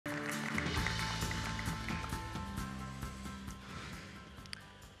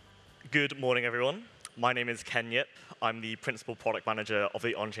Good morning, everyone. My name is Ken Yip. I'm the Principal Product Manager of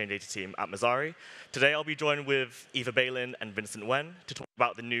the on-chain data team at Messari. Today, I'll be joined with Eva Beylin and Vincent to talk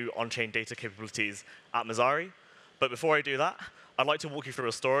about the new on-chain data capabilities at Messari. But before I do that, I'd like to walk you through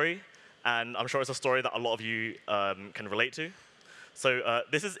a story, and I'm sure it's a story that a lot of you can relate to. So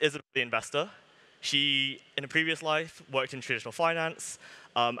this is Isabel, the investor. She, in a previous life, worked in traditional finance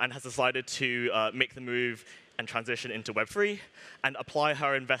and has decided to make the move and transition into Web3 and apply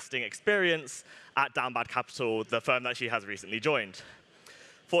her investing experience at Down Bad Capital, the firm that she has recently joined.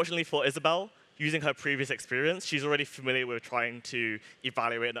 Fortunately for Isabel, using her previous experience, she's already familiar with trying to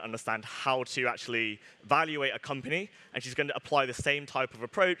evaluate and understand how to actually evaluate a company, and she's going to apply the same type of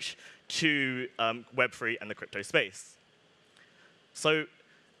approach to Web3 and the crypto space. So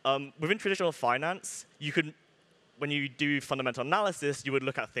within traditional finance, you could, when you do fundamental analysis, you would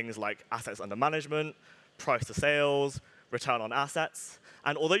look at things like assets under management, price to sales, return on assets.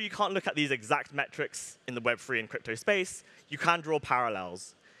 And although you can't look at these exact metrics in the Web3 and crypto space, you can draw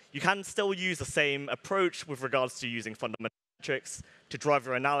parallels. You can still use the same approach with regards to using fundamental metrics to drive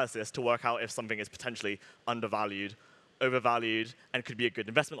your analysis to work out if something is potentially undervalued, overvalued, and could be a good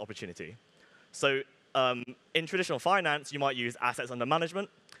investment opportunity. So in traditional finance, you might use assets under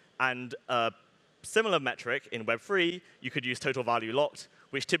management. And a similar metric in Web3, you could use total value locked,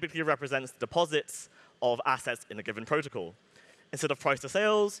 which typically represents deposits of assets in a given protocol. Instead of price to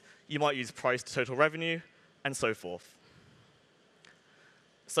sales, you might use price to total revenue, and so forth.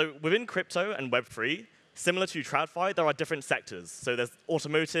 So within crypto and Web3, similar to TradFi, there are different sectors. So there's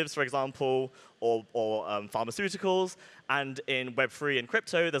automotives, for example, or pharmaceuticals. And in Web3 and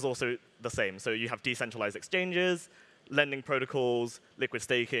crypto, there's also the same. So you have decentralized exchanges, lending protocols, liquid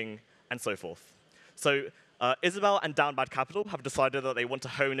staking, and so forth. So Isabel and Down Bad Capital have decided that they want to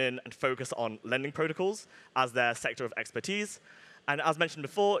hone in and focus on lending protocols as their sector of expertise. And as mentioned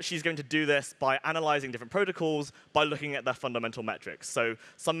before, she's going to do this by analyzing different protocols by looking at their fundamental metrics. So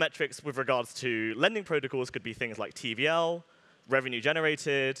some metrics with regards to lending protocols could be things like TVL, revenue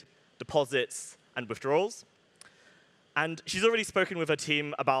generated, deposits, and withdrawals. And she's already spoken with her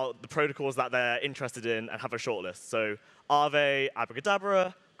team about the protocols that they're interested in and have a shortlist. So Aave,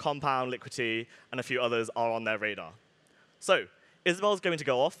 Abracadabra, Compound, Liquidity, and a few others are on their radar. So Isabel's going to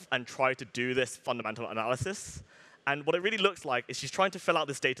go off and try to do this fundamental analysis. And what it really looks like is she's trying to fill out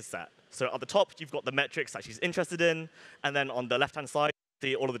this data set. So at the top, you've got the metrics that she's interested in. And then on the left-hand side, you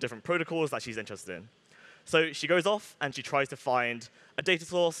see all of the different protocols that she's interested in. So she goes off and she tries to find a data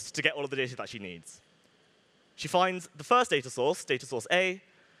source to get all of the data that she needs. She finds the first data source A,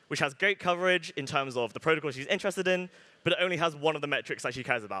 which has great coverage in terms of the protocol she's interested in, but it only has one of the metrics that she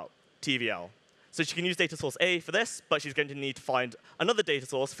cares about, TVL. So she can use data source A for this, but she's going to need to find another data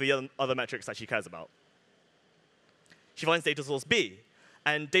source for the other metrics that she cares about. She finds data source B.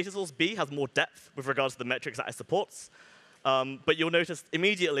 And data source B has more depth with regards to the metrics that it supports. But you'll notice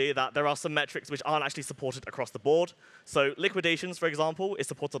immediately that there are some metrics which aren't actually supported across the board. So liquidations, for example, is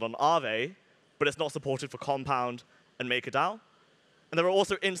supported on Aave, but it's not supported for Compound and MakerDAO. And there are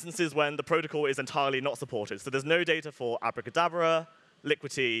also instances when the protocol is entirely not supported. So there's no data for Abracadabra,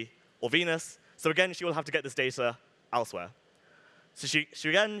 Liquidity, or Venus. So again, she will have to get this data elsewhere. So she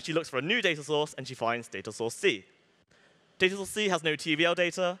looks for a new data source, and she finds data source C. Data source C has no TVL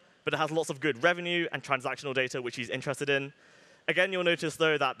data, but it has lots of good revenue and transactional data, which she's interested in. Again, you'll notice,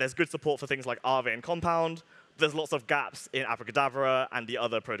 though, that there's good support for things like Aave and Compound. There's lots of gaps in Abracadabra and the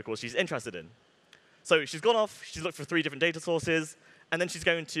other protocols she's interested in. So she's gone off, she's looked for 3 different data sources, and then she's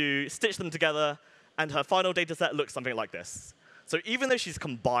going to stitch them together, and her final data set looks something like this. So even though she's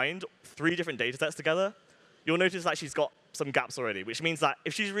combined 3 different data sets together, you'll notice that she's got some gaps already, which means that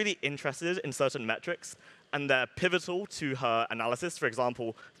if she's really interested in certain metrics and they're pivotal to her analysis, for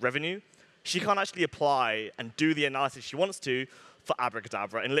example, revenue, she can't actually apply and do the analysis she wants to for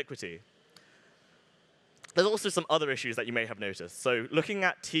Abracadabra and Liquidity. There's also some other issues that you may have noticed. So looking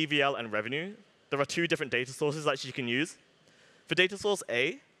at TVL and revenue, there are 2 different data sources that she can use. For data source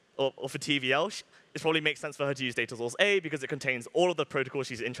A, or for TVL, it probably makes sense for her to use data source A because it contains all of the protocols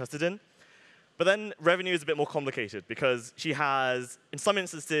she's interested in. But then revenue is a bit more complicated because she has, in some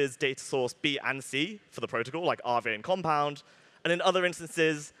instances, data source B and C for the protocol, like Aave and Compound. And in other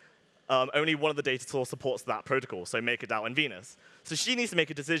instances, only one of the data source supports that protocol, so MakerDAO and Venus. So she needs to make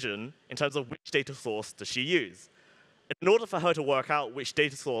a decision in terms of which data source does she use. In order for her to work out which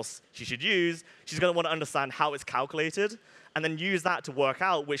data source she should use, she's going to want to understand how it's calculated, and then use that to work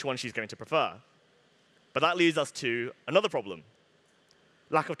out which one she's going to prefer. But that leads us to another problem: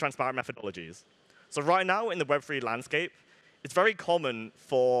 lack of transparent methodologies. So right now in the Web3 landscape, it's very common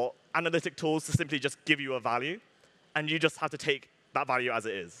for analytic tools to simply just give you a value, and you just have to take that value as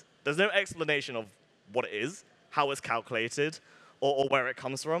it is. There's no explanation of what it is, how it's calculated, or where it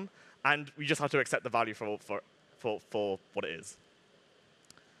comes from, and we just have to accept the value for what it is.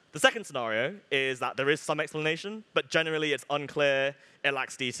 The second scenario is that there is some explanation, but generally it's unclear, it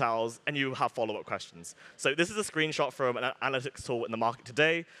lacks details, and you have follow-up questions. So this is a screenshot from an analytics tool in the market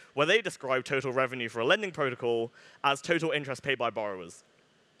today, where they describe total revenue for a lending protocol as total interest paid by borrowers.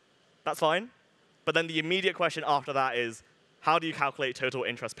 That's fine, but then the immediate question after that is, how do you calculate total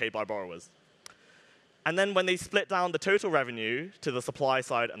interest paid by borrowers? And then when they split down the total revenue to the supply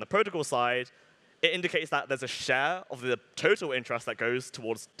side and the protocol side, it indicates that there's a share of the total interest that goes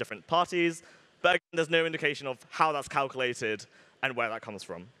towards different parties, but again, there's no indication of how that's calculated and where that comes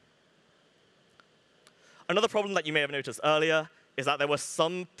from. Another problem that you may have noticed earlier is that there were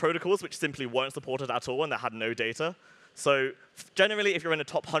some protocols which simply weren't supported at all and that had no data. So generally, if you're in a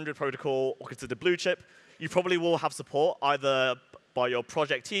top 100 protocol or considered blue chip, you probably will have support either by your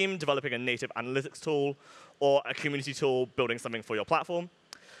project team developing a native analytics tool or a community tool building something for your platform.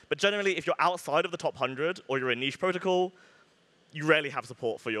 But generally, if you're outside of the top 100 or you're a niche protocol, you rarely have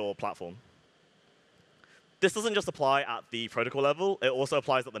support for your platform. This doesn't just apply at the protocol level. It also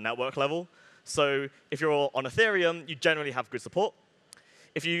applies at the network level. So if you're on Ethereum, you generally have good support.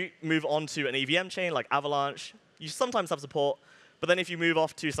 If you move on to an EVM chain like Avalanche, you sometimes have support. But then if you move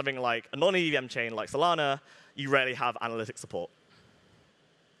off to something like a non-EVM chain like Solana, you rarely have analytics support.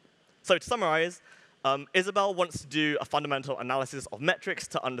 So to summarize, Isabel wants to do a fundamental analysis of metrics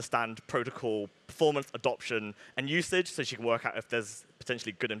to understand protocol performance, adoption, and usage so she can work out if there's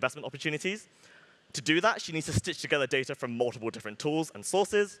potentially good investment opportunities. To do that, she needs to stitch together data from multiple different tools and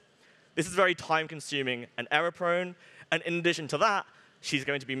sources. This is very time-consuming and error-prone. And in addition to that, she's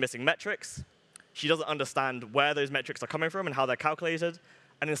going to be missing metrics. She doesn't understand where those metrics are coming from and how they're calculated.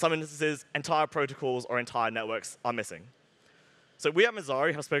 And in some instances, entire protocols or entire networks are missing. So we at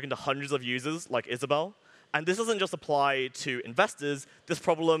Messari have spoken to hundreds of users like Isabel. And this doesn't just apply to investors. This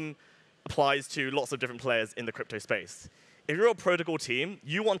problem applies to lots of different players in the crypto space. If you're a protocol team,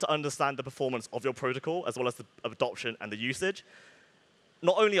 you want to understand the performance of your protocol as well as the adoption and the usage,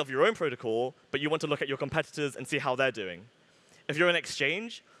 not only of your own protocol, but you want to look at your competitors and see how they're doing. If you're an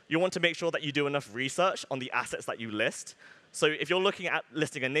exchange, you want to make sure that you do enough research on the assets that you list. So if you're looking at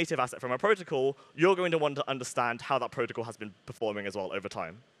listing a native asset from a protocol, you're going to want to understand how that protocol has been performing as well over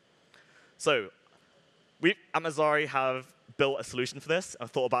time. So we at Messari have built a solution for this and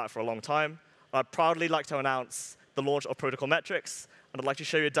thought about it for a long time. I'd proudly like to announce the launch of Protocol Metrics, and I'd like to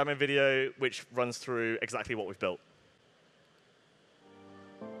show you a demo video which runs through exactly what we've built.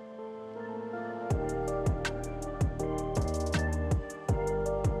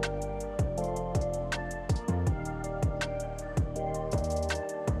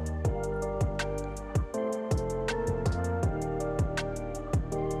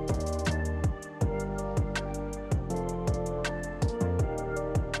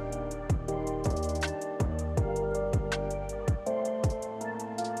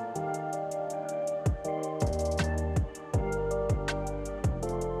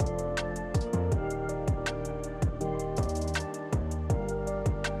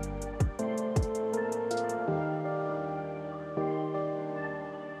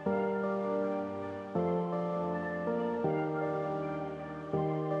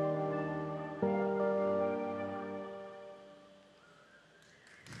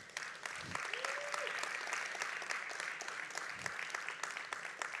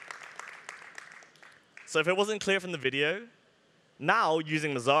 So if it wasn't clear from the video, now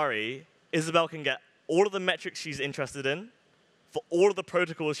using Messari, Isabel can get all of the metrics she's interested in for all of the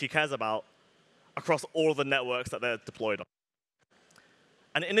protocols she cares about across all of the networks that they're deployed on.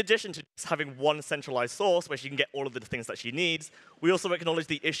 And in addition to just having one centralized source where she can get all of the things that she needs, we also acknowledge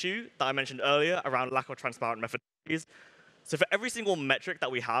the issue that I mentioned earlier around lack of transparent methodologies. So for every single metric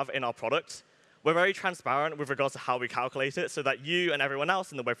that we have in our product, we're very transparent with regards to how we calculate it so that you and everyone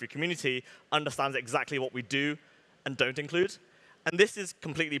else in the Web3 community understands exactly what we do and don't include. And this is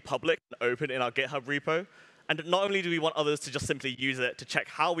completely public and open in our GitHub repo. And not only do we want others to just simply use it to check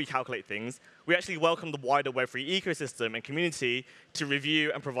how we calculate things, we actually welcome the wider Web3 ecosystem and community to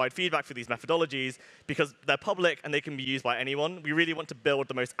review and provide feedback for these methodologies because they're public and they can be used by anyone. We really want to build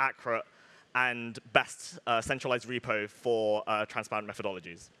the most accurate and best centralized repo for transparent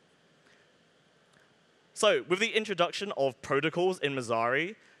methodologies. So with the introduction of protocols in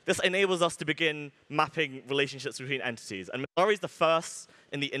Messari, this enables us to begin mapping relationships between entities. And Messari is the first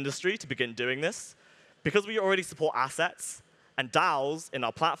in the industry to begin doing this. Because we already support assets and DAOs in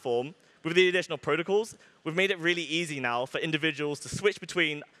our platform, with the additional protocols, we've made it really easy now for individuals to switch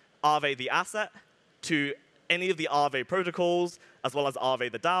between are they the asset to any of the Aave protocols, as well as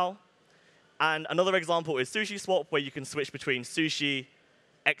Aave the DAO. And another example is SushiSwap, where you can switch between Sushi,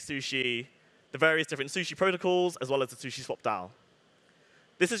 XSushi, the various different sushi protocols, as well as the SushiSwap DAO.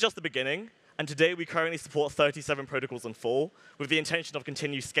 This is just the beginning, and today we currently support 37 protocols in full, with the intention of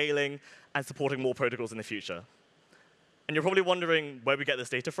continued scaling and supporting more protocols in the future. And you're probably wondering where we get this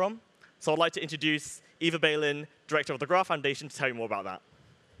data from. So I'd like to introduce Eva Beylin, Director of the Graph Foundation, to tell you more about that.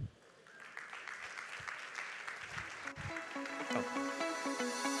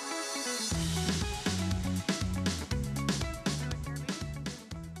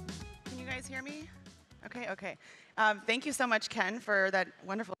 Can you guys hear me? OK. Thank you so much, Ken, for that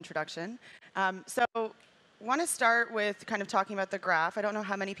wonderful introduction. So I want to start with kind of talking about the graph. I don't know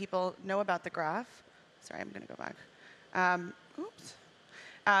how many people know about the graph. Sorry, I'm going to go back. Oops.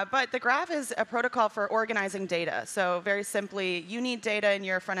 But the graph is a protocol for organizing data. So very simply, you need data in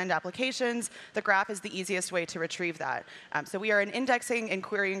your front-end applications. The graph is the easiest way to retrieve that. So we are an indexing and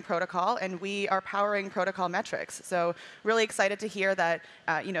querying protocol, and we are powering protocol metrics. So really excited to hear that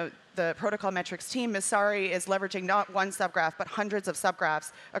the protocol metrics team, Messari, is leveraging not one subgraph, but hundreds of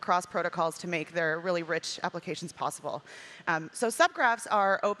subgraphs across protocols to make their really rich applications possible. So subgraphs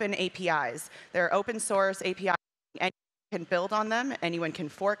are open APIs. They're open source APIs. Can build on them, anyone can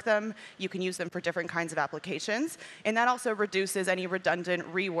fork them, you can use them for different kinds of applications, and that also reduces any redundant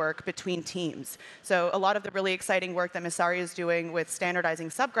rework between teams. So a lot of the really exciting work that Messari is doing with standardizing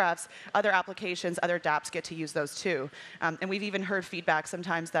subgraphs, other applications, other dApps get to use those too. And we've even heard feedback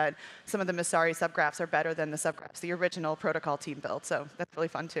sometimes that some of the Messari subgraphs are better than the subgraphs the original protocol team built, so that's really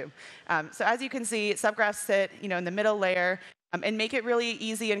fun too. So as you can see, subgraphs sit in the middle layer, and make it really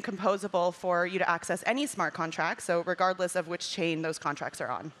easy and composable for you to access any smart contract, so regardless of which chain those contracts are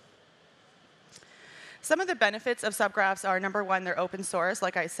on. Some of the benefits of subgraphs are, number one, they're open source.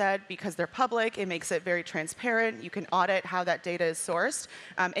 Like I said, because they're public, it makes it very transparent. You can audit how that data is sourced.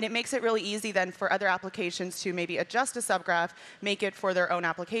 And it makes it really easy then for other applications to maybe adjust a subgraph, make it for their own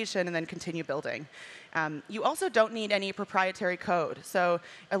application, and then continue building. You also don't need any proprietary code. So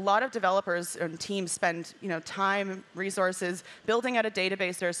a lot of developers and teams spend time, resources building out a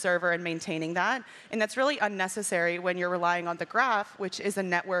database or a server and maintaining that. And that's really unnecessary when you're relying on the graph, which is a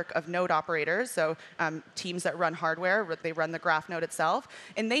network of node operators. So teams that run hardware, they run the graph node itself.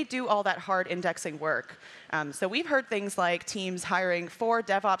 And they do all that hard indexing work. So we've heard things like teams hiring 4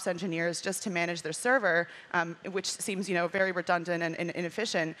 DevOps engineers just to manage their server, which seems very redundant and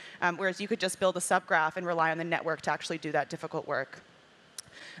inefficient, whereas you could just build a subgraph and rely on the network to actually do that difficult work.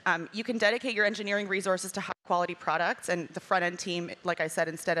 You can dedicate your engineering resources to high-quality products, and the front-end team, like I said,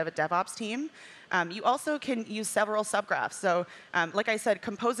 instead of a DevOps team. You also can use several subgraphs. So like I said,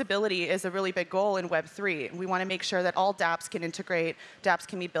 composability is a really big goal in Web3. We want to make sure that all dApps can integrate. dApps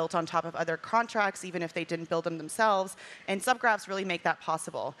can be built on top of other contracts, even if they didn't build them themselves. And subgraphs really make that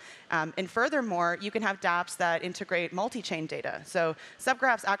possible. And furthermore, you can have dApps that integrate multi-chain data. So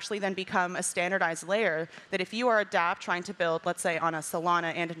subgraphs actually then become a standardized layer that if you are a dApp trying to build, let's say, on a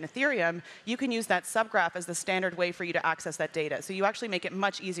Solana and an Ethereum, you can use that subgraph as the standard way for you to access that data. So you actually make it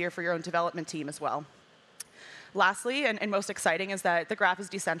much easier for your own development team as well. Lastly, and most exciting, is that the graph is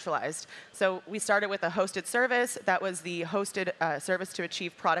decentralized. So we started with a hosted service. That was the hosted service to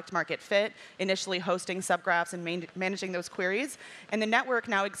achieve product market fit, initially hosting subgraphs and managing those queries. And the network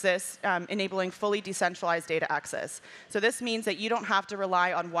now exists, enabling fully decentralized data access. So this means that you don't have to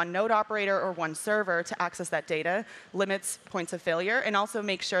rely on one node operator or one server to access that data, limits points of failure, and also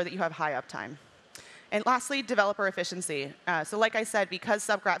makes sure that you have high uptime. And lastly, developer efficiency. So like I said, because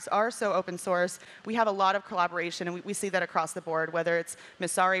subgraphs are so open source, we have a lot of collaboration, and we see that across the board, whether it's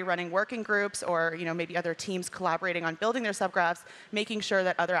Messari running working groups or maybe other teams collaborating on building their subgraphs, making sure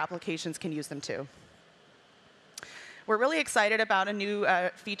that other applications can use them too. We're really excited about a new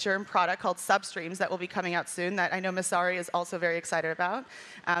feature and product called Substreams that will be coming out soon that I know Messari is also very excited about.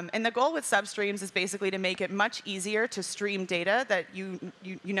 And the goal with Substreams is basically to make it much easier to stream data that you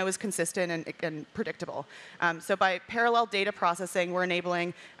know is consistent and predictable. So by parallel data processing, we're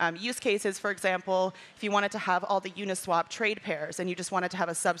enabling use cases, for example, if you wanted to have all the Uniswap trade pairs and you just wanted to have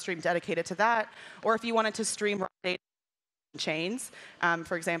a substream dedicated to that, or if you wanted to stream raw data chains,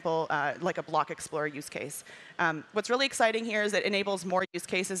 for example, like a block explorer use case. What's really exciting here is it enables more use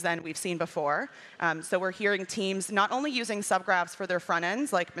cases than we've seen before. So we're hearing teams not only using subgraphs for their front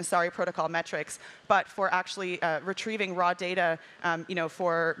ends, like Messari protocol metrics, but for actually retrieving raw data,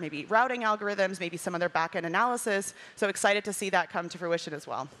 for maybe routing algorithms, maybe some other back-end analysis. So excited to see that come to fruition as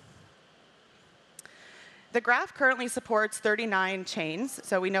well. The graph currently supports 39 chains,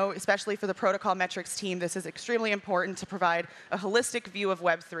 so we know, especially for the protocol metrics team, this is extremely important to provide a holistic view of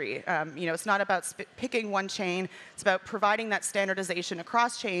Web3. It's not about picking one chain, it's about providing that standardization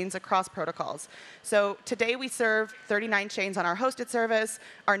across chains, across protocols. So today we serve 39 chains on our hosted service.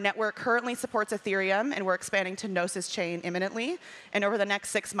 Our network currently supports Ethereum, and we're expanding to Gnosis chain imminently. And over the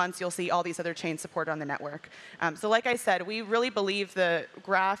next 6 months, you'll see all these other chains supported on the network. So like I said, we really believe the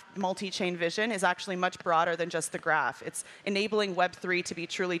graph multi-chain vision is actually much broader than just the graph. It's enabling Web3 to be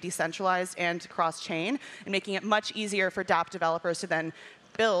truly decentralized and cross-chain, and making it much easier for dApp developers to then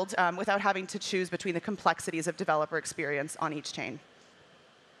build without having to choose between the complexities of developer experience on each chain.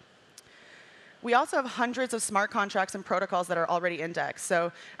 We also have hundreds of smart contracts and protocols that are already indexed.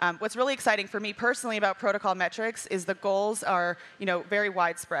 So what's really exciting for me personally about protocol metrics is the goals are very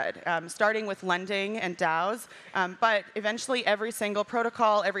widespread, starting with lending and DAOs. But eventually, every single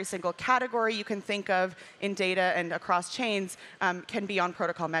protocol, every single category you can think of in data and across chains can be on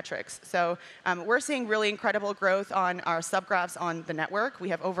protocol metrics. So we're seeing really incredible growth on our subgraphs on the network. We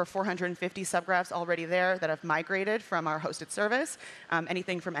have over 450 subgraphs already there that have migrated from our hosted service,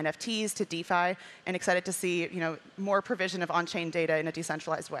 anything from NFTs to DeFi. And excited to see more provision of on-chain data in a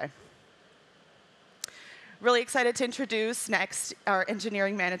decentralized way. Really excited to introduce next our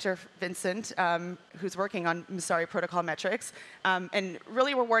engineering manager, Vincent, who's working on Messari protocol metrics. And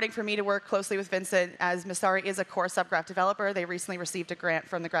really rewarding for me to work closely with Vincent, as Messari is a core subgraph developer. They recently received a grant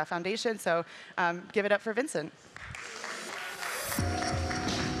from the Graph Foundation, so give it up for Vincent.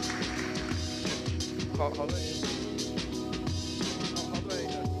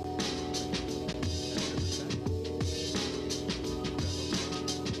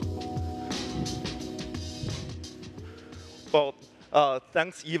 Well,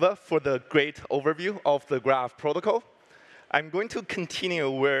 thanks, Eva, for the great overview of the Graph protocol. I'm going to continue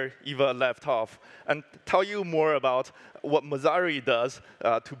where Eva left off and tell you more about what Messari does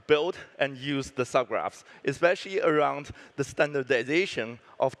to build and use the subgraphs, especially around the standardization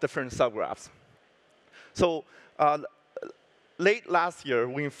of different subgraphs. So late last year,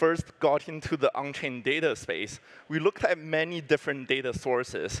 when we first got into the on-chain data space, we looked at many different data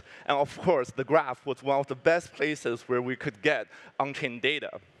sources. And of course, the graph was one of the best places where we could get on-chain data.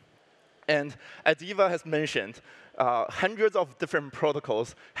 And as Eva has mentioned, hundreds of different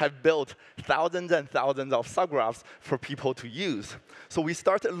protocols have built thousands and thousands of subgraphs for people to use. So we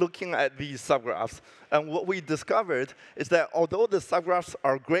started looking at these subgraphs. And what we discovered is that although the subgraphs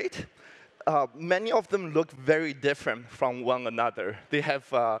are great, many of them look very different from one another. They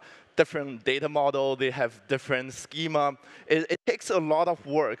have different data model, they have different schema. It takes a lot of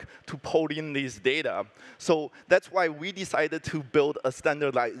work to pull in these data. So that's why we decided to build a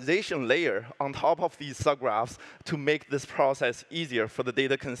standardization layer on top of these subgraphs to make this process easier for the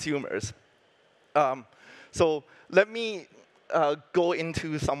data consumers. So let me go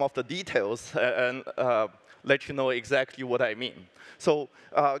into some of the details and let you know exactly what I mean. So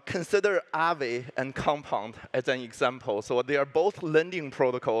consider Aave and Compound as an example. So they are both lending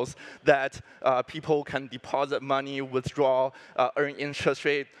protocols that people can deposit money, withdraw, earn interest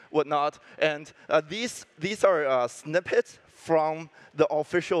rate, whatnot. And these are snippets from the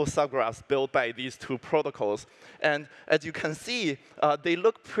official subgraphs built by these two protocols. And as you can see, they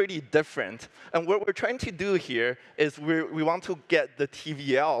look pretty different. And what we're trying to do here is we want to get the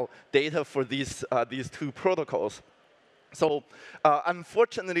TVL data for these two protocols. So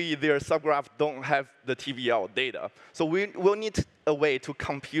unfortunately, their subgraphs don't have the TVL data. So we'll need a way to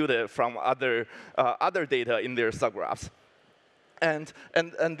compute it from other data in their subgraphs. And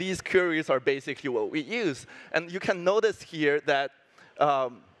these queries are basically what we use. And you can notice here that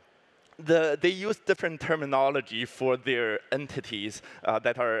they use different terminology for their entities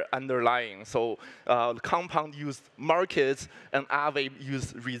that are underlying. So Compound use markets, and Aave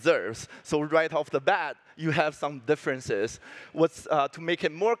use reserves. So right off the bat, you have some differences. To make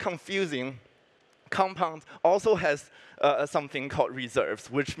it more confusing, Compound also has something called reserves,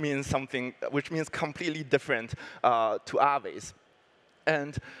 which means completely different to Aave's.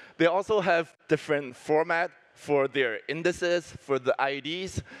 And they also have different format for their indices, for the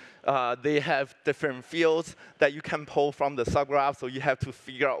IDs. They have different fields that you can pull from the subgraph, so you have to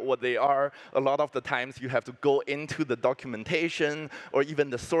figure out what they are. A lot of the times, you have to go into the documentation or even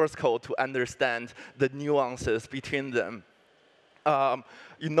the source code to understand the nuances between them.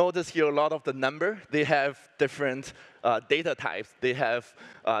 You notice here a lot of the number. They have different data types. They have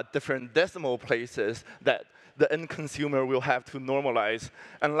different decimal places that the end consumer will have to normalize.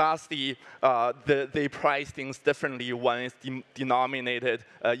 And lastly, they price things differently. One is denominated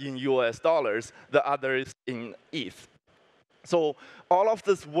in US dollars. The other is in ETH. So all of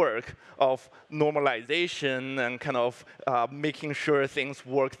this work of normalization and kind of making sure things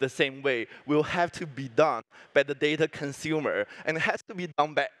work the same way will have to be done by the data consumer, and it has to be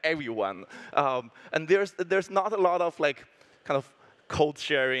done by everyone. And there's not a lot of like kind of code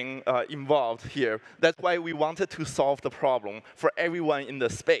sharing involved here. That's why we wanted to solve the problem for everyone in the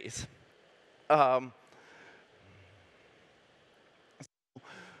space. Hello?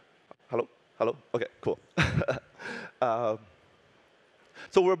 Hello? OK, cool.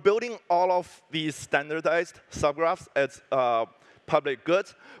 So we're building all of these standardized subgraphs as public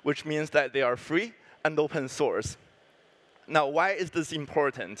goods, which means that they are free and open source. Now, why is this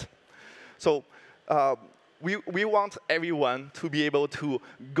important? So we want everyone to be able to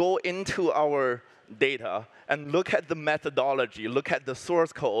go into our data and look at the methodology, look at the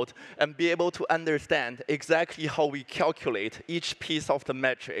source code, and be able to understand exactly how we calculate each piece of the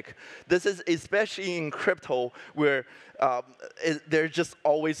metric. This is especially in crypto, where there's just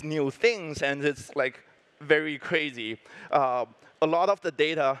always new things, and it's like very crazy. A lot of the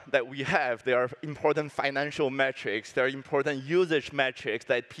data that we have, there are important financial metrics, there are important usage metrics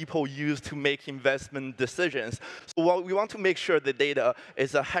that people use to make investment decisions. So we want to make sure the data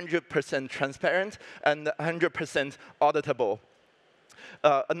is 100% transparent and 100% auditable.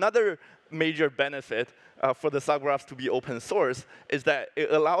 Another major benefit for the subgraphs to be open source is that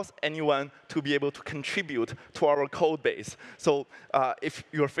it allows anyone to be able to contribute to our code base. So if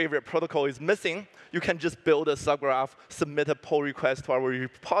your favorite protocol is missing, you can just build a subgraph, submit a pull request to our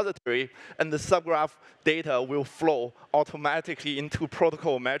repository, and the subgraph data will flow automatically into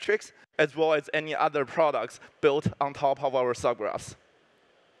protocol metrics, as well as any other products built on top of our subgraphs.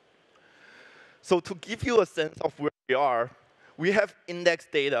 So to give you a sense of where we are, we have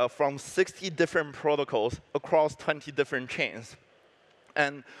indexed data from 60 different protocols across 20 different chains.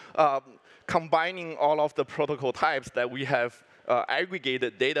 And combining all of the protocol types that we have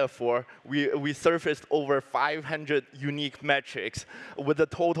aggregated data for, we surfaced over 500 unique metrics with a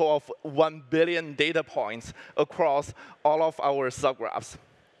total of 1 billion data points across all of our subgraphs.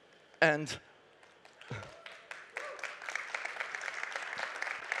 And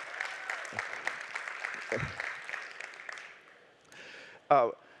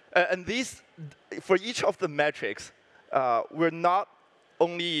these, for each of the metrics, we're not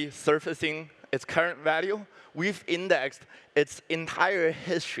only surfacing its current value, we've indexed its entire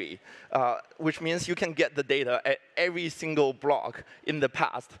history, which means you can get the data at every single block in the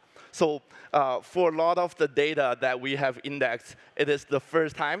past. So for a lot of the data that we have indexed, it is the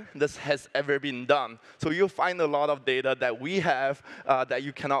first time this has ever been done. So you'll find a lot of data that we have that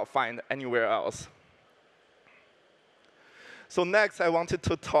you cannot find anywhere else. So next, I wanted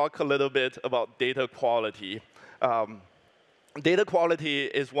to talk a little bit about data quality. Data quality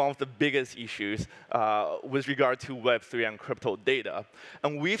is one of the biggest issues with regard to Web3 and crypto data.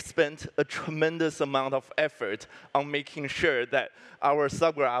 And we've spent a tremendous amount of effort on making sure that our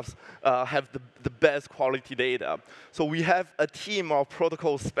subgraphs have the best quality data. So we have a team of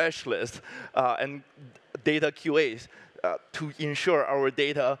protocol specialists and data QAs to ensure our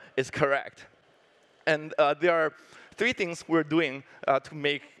data is correct. And there are 3 things we're doing to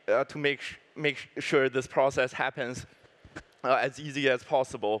make sure this process happens as easy as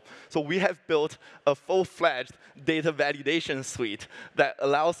possible. So we have built a full-fledged data validation suite that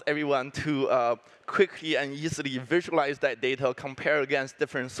allows everyone to quickly and easily visualize that data, compare against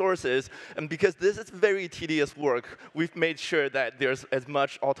different sources. And because this is very tedious work, we've made sure that there's as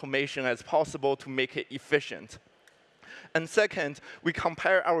much automation as possible to make it efficient. And second, we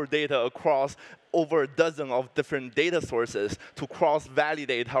compare our data across over a dozen of different data sources to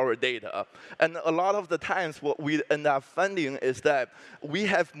cross-validate our data. And a lot of the times, what we end up finding is that we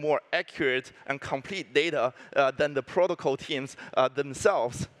have more accurate and complete data than the protocol teams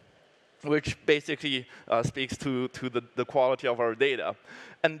themselves, which basically speaks to the quality of our data.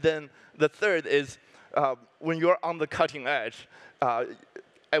 And then the third is when you're on the cutting edge,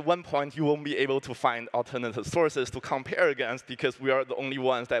 at one point, you won't be able to find alternative sources to compare against because we are the only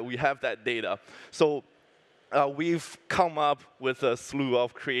ones that we have that data. So we've come up with a slew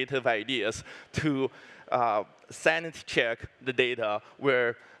of creative ideas to sanity check the data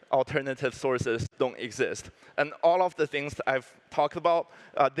where alternative sources don't exist. And all of the things that I've talked about,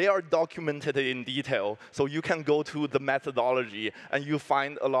 they are documented in detail. So you can go to the methodology, and you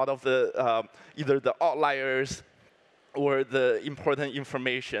find a lot of the either the outliers or the important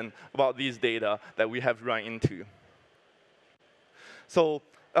information about these data that we have run into. So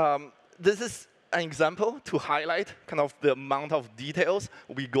this is an example to highlight kind of the amount of details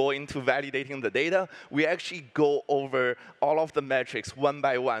we go into validating the data. We actually go over all of the metrics one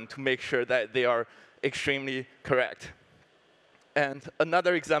by one to make sure that they are extremely correct. And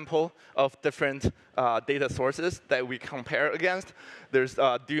another example of different data sources that we compare against, there's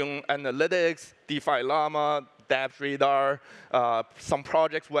Dune Analytics, DeFi Llama, Dapps Radar, some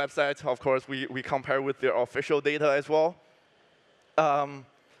projects websites. Of course, we compare with their official data as well.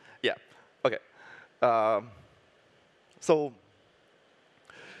 Yeah, OK. So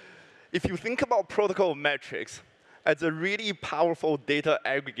if you think about protocol metrics as a really powerful data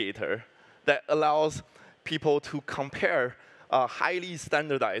aggregator that allows people to compare highly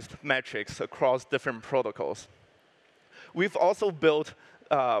standardized metrics across different protocols, we've also built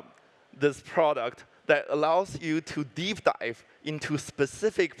this product that allows you to deep dive into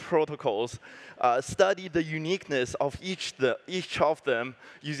specific protocols, study the uniqueness of each of them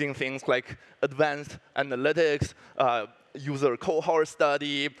using things like advanced analytics, user cohort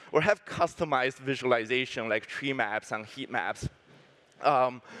study, or have customized visualization like tree maps and heat maps.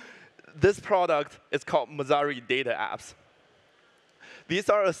 This product is called Messari Data Apps. These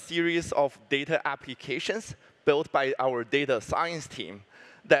are a series of data applications built by our data science team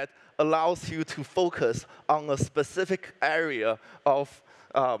that allows you to focus on a specific area of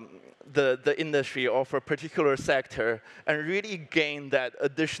the industry or for a particular sector and really gain that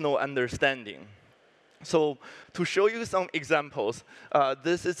additional understanding. So to show you some examples,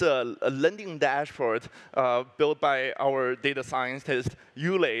 this is a lending dashboard built by our data scientist,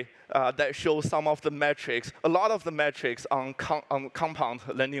 Yule, that shows some of the metrics, a lot of the metrics on compound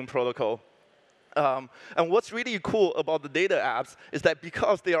lending protocol. And what's really cool about the data apps is that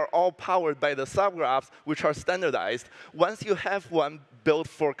because they are all powered by the subgraphs, which are standardized, once you have one built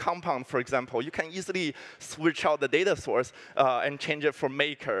for compound, for example, you can easily switch out the data source and change it for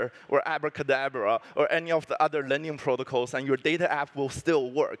Maker or Abracadabra or any of the other lending protocols, and your data app will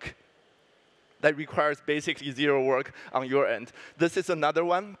still work. That requires basically zero work on your end. This is another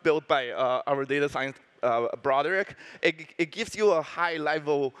one built by our data science Broderick. It gives you a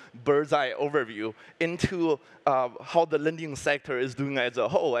high-level bird's-eye overview into how the lending sector is doing as a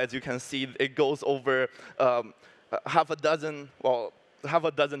whole. As you can see, it goes over half a dozen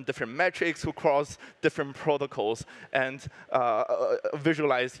different metrics across different protocols and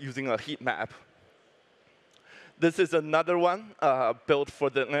visualized using a heat map. This is another one built for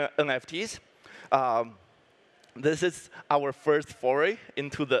the NFTs. This is our first foray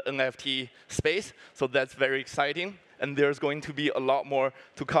into the NFT space, so that's very exciting. And there's going to be a lot more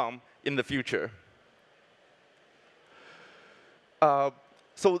to come in the future.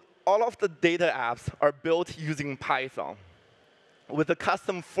 So all of the data apps are built using Python with a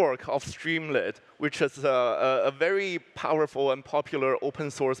custom fork of Streamlit, which is a very powerful and popular open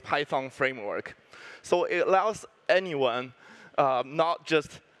source Python framework. So it allows anyone, not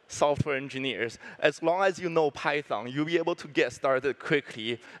just software engineers, as long as you know Python, you'll be able to get started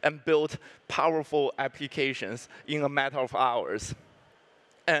quickly and build powerful applications in a matter of hours.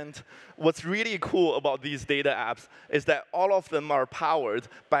 And what's really cool about these data apps is that all of them are powered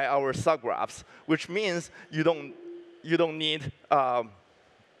by our subgraphs, which means you don't need a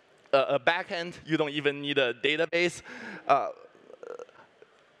backend, you don't even need a database.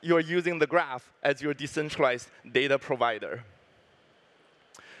 You're using the graph as your decentralized data provider.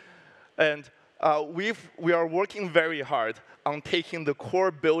 And we are working very hard on taking the core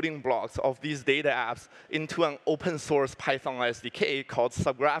building blocks of these data apps into an open source Python SDK called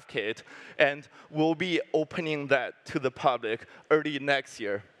SubgraphKit. And we'll be opening that to the public early next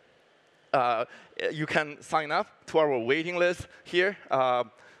year. You can sign up to our waiting list here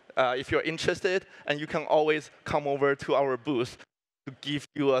if you're interested. And you can always come over to our booth to give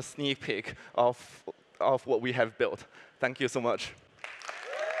you a sneak peek of what we have built. Thank you so much.